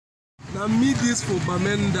Now meet this for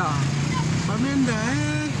Bamenda. Bamenda,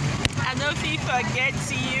 eh? I don't feel forget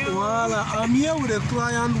you. Well, I'm here with a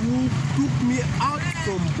client who took me out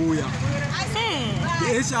from Boya. The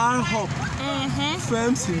HR hub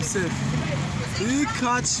firms himself. He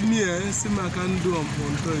catch me, see I can do on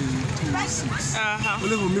 206.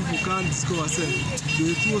 Only for me who can't discover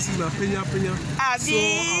the 206 na penya. So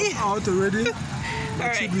I'm out already.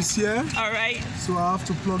 The chip is here. Alright. So I have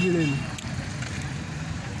to plug it in.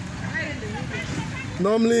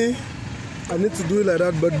 Normally I need to do it like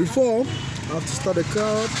that, but before I have to start the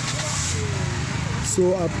car.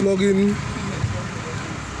 So I plug in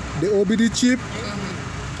the OBDII chip.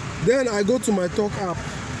 Then I go to my Talk app.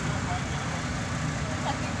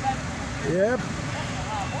 Yep.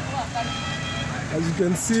 As you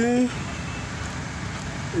can see,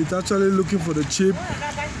 it's actually looking for the chip.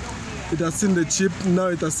 It has seen the chip, now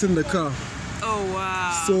it has seen the car. Oh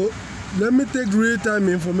wow. So let me take real-time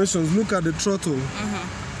information. Look at the throttle.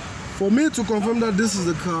 For me to confirm that this is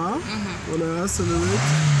the car, when I accelerate,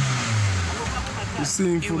 you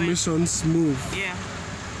see information smooth. Yeah.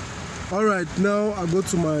 Alright, now I go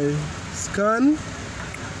to my scan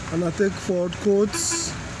and I take forward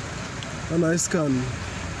codes and I scan.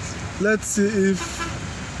 Let's see if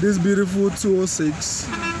this beautiful 206,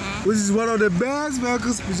 which is one of the best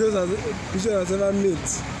vehicles Peugeot has ever made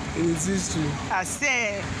in its history. I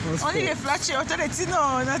say, only the flashy authority,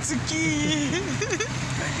 no, not to key.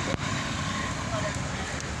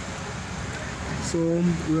 So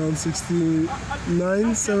we're on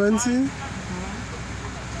 69, 70.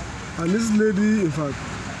 And this lady, in fact,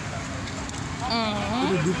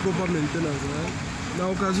 we do proper maintenance, right?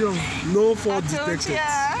 Now, occasion, no fault detected.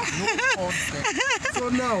 So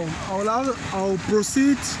now, I'll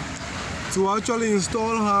proceed to actually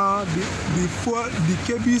install her the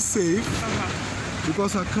KEBBI safe,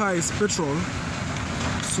 because her car is petrol,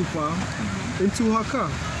 super, into her car.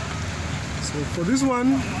 So for this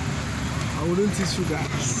one, I wouldn't teach you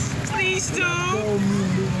guys. Please do.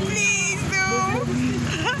 Please do.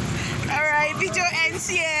 Alright, video ends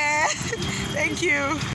here. Thank you.